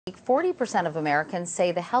40% of Americans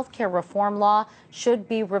say the health care reform law should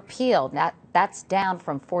be repealed. That's down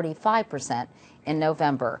from 45% in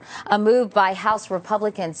November. A move by House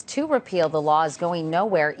Republicans to repeal the law is going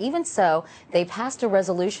nowhere. Even so, they passed a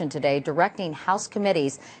resolution today directing House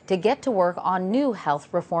committees to get to work on new health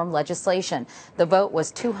reform legislation. The vote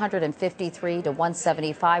was 253 to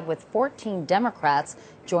 175, with 14 Democrats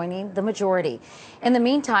joining the majority. In the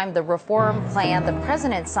meantime, the reform plan the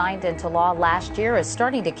president signed into law last year is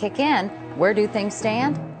starting to kick in. Where do things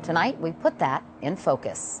stand? Tonight, we put that in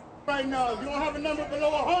focus. Right now, if you don't have a number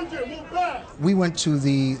below 100, move back. We went to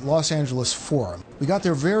the Los Angeles Forum. We got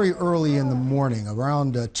there very early in the morning,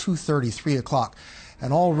 around 2:30, 3 o'clock,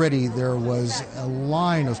 and already there was a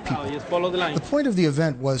line of people. Just follow the line. The point of the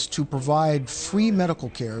event was to provide free medical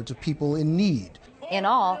care to people in need. In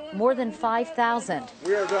all, more than 5,000.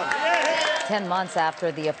 We are done. 10 months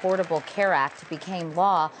after the Affordable Care Act became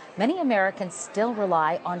law, many Americans still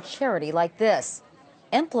rely on charity like this.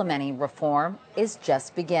 Implementing reform is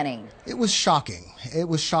just beginning. It was shocking. It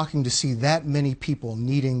was shocking to see that many people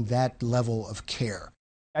needing that level of care.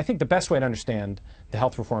 I think the best way to understand the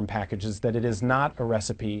health reform package is that it is not a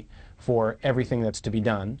recipe for everything that's to be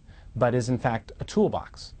done, but is in fact a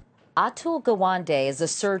toolbox. Atul Gawande is a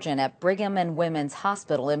surgeon at Brigham and Women's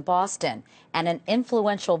Hospital in Boston and an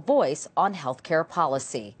influential voice on healthcare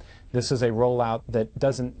policy. This is a rollout that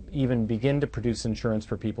doesn't even begin to produce insurance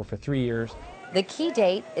for people for 3 years. The key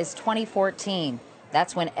date is 2014.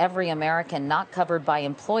 That's when every American not covered by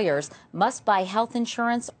employers must buy health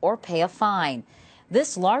insurance or pay a fine.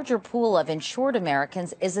 This larger pool of insured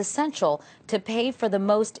Americans is essential to pay for the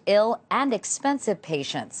most ill and expensive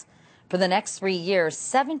patients. For the next 3 years,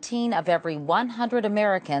 17 of every 100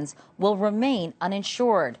 Americans will remain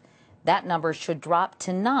uninsured. That number should drop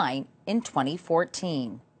to 9 in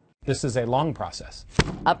 2014. This is a long process.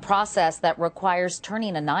 A process that requires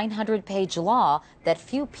turning a 900-page law that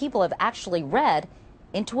few people have actually read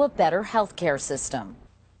into a better health care system.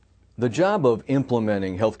 The job of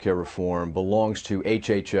implementing health care reform belongs to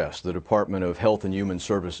HHS, the Department of Health and Human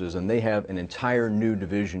Services, and they have an entire new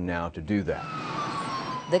division now to do that.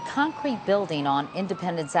 The concrete building on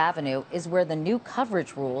Independence Avenue is where the new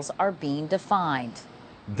coverage rules are being defined.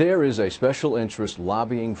 There is a special interest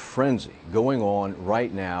lobbying frenzy going on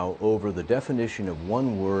right now over the definition of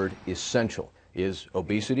one word, essential. Is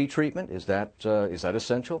obesity treatment, is that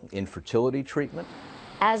essential? Infertility treatment?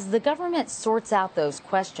 As the government sorts out those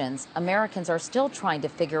questions, Americans are still trying to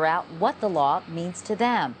figure out what the law means to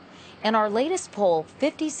them. In our latest poll,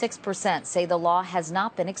 56% say the law has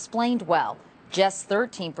not been explained well. Just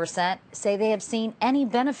 13% say they have seen any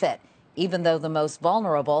benefit, even though the most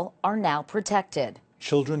vulnerable are now protected.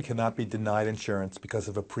 Children cannot be denied insurance because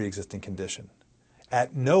of a pre-existing condition.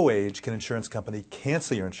 At no age can an insurance company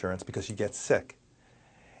cancel your insurance because you get sick.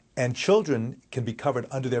 And children can be covered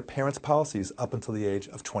under their parents' policies up until the age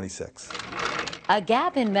of 26. A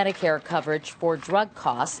gap in Medicare coverage for drug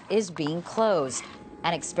costs is being closed,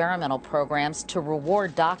 and experimental programs to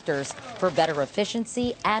reward doctors for better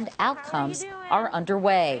efficiency and outcomes are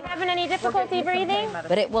underway. Having any difficulty breathing?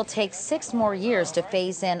 But it will take 6 more years to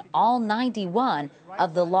phase in all 91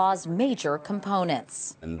 of the law's major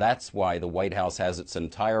components. And that's why the White House has its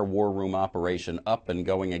entire war room operation up and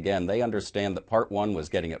going again. They understand that Part 1 was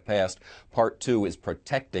getting it passed. Part 2 is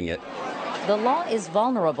protecting it. The law is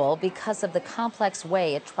vulnerable because of the complex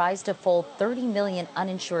way it tries to fold 30 million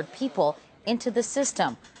uninsured people into the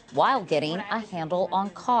system while getting a handle on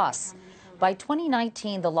costs. By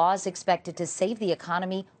 2019, the law is expected to save the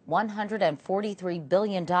economy $143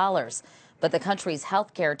 billion. But the country's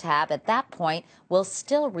health care tab at that point will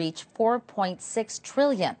still reach $4.6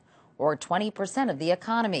 trillion, or 20% of the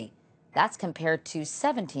economy. That's compared to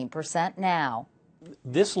 17% now.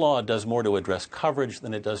 This law does more to address coverage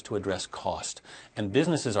than it does to address cost. And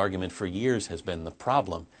business's argument for years has been the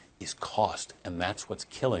problem is cost, and that's what's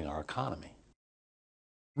killing our economy.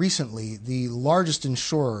 Recently, the largest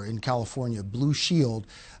insurer in California, Blue Shield,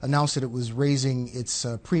 announced that it was raising its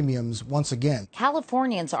premiums once again.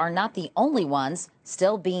 Californians are not the only ones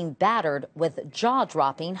still being battered with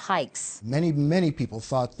jaw-dropping hikes. Many people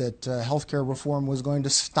thought that health care reform was going to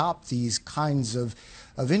stop these kinds of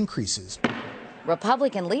increases.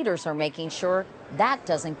 Republican leaders are making sure that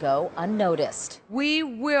doesn't go unnoticed. We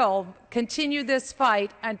will continue this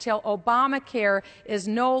fight until Obamacare is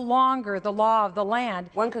no longer the law of the land.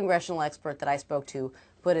 One congressional expert that I spoke to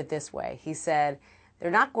put it this way. He said, they're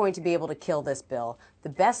not going to be able to kill this bill. The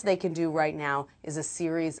best they can do right now is a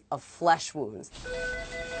series of flesh wounds.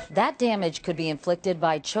 That damage could be inflicted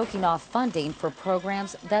by choking off funding for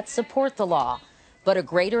programs that support the law. But a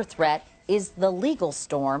greater threat is the legal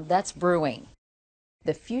storm that's brewing.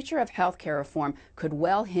 The future of health care reform could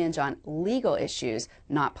well hinge on legal issues,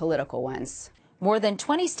 not political ones. More than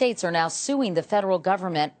 20 states are now suing the federal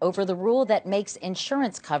government over the rule that makes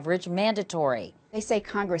insurance coverage mandatory. They say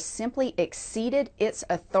Congress simply exceeded its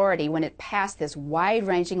authority when it passed this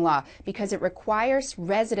wide-ranging law because it requires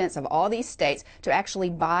residents of all these states to actually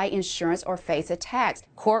buy insurance or face a tax.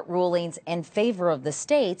 Court rulings in favor of the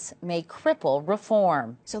states may cripple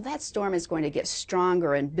reform. So that storm is going to get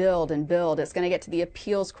stronger and build and build. It's going to get to the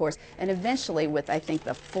appeals courts, and eventually, with, I think,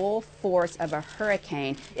 the full force of a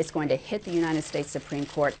hurricane, it's going to hit the United States Supreme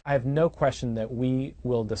Court. I have no question that we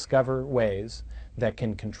will discover ways that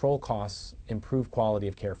can control costs, improve quality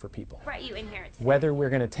of care for people. Whether we're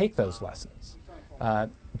going to take those lessons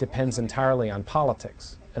depends entirely on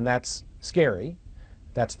politics, and that's scary.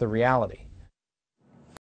 That's the reality.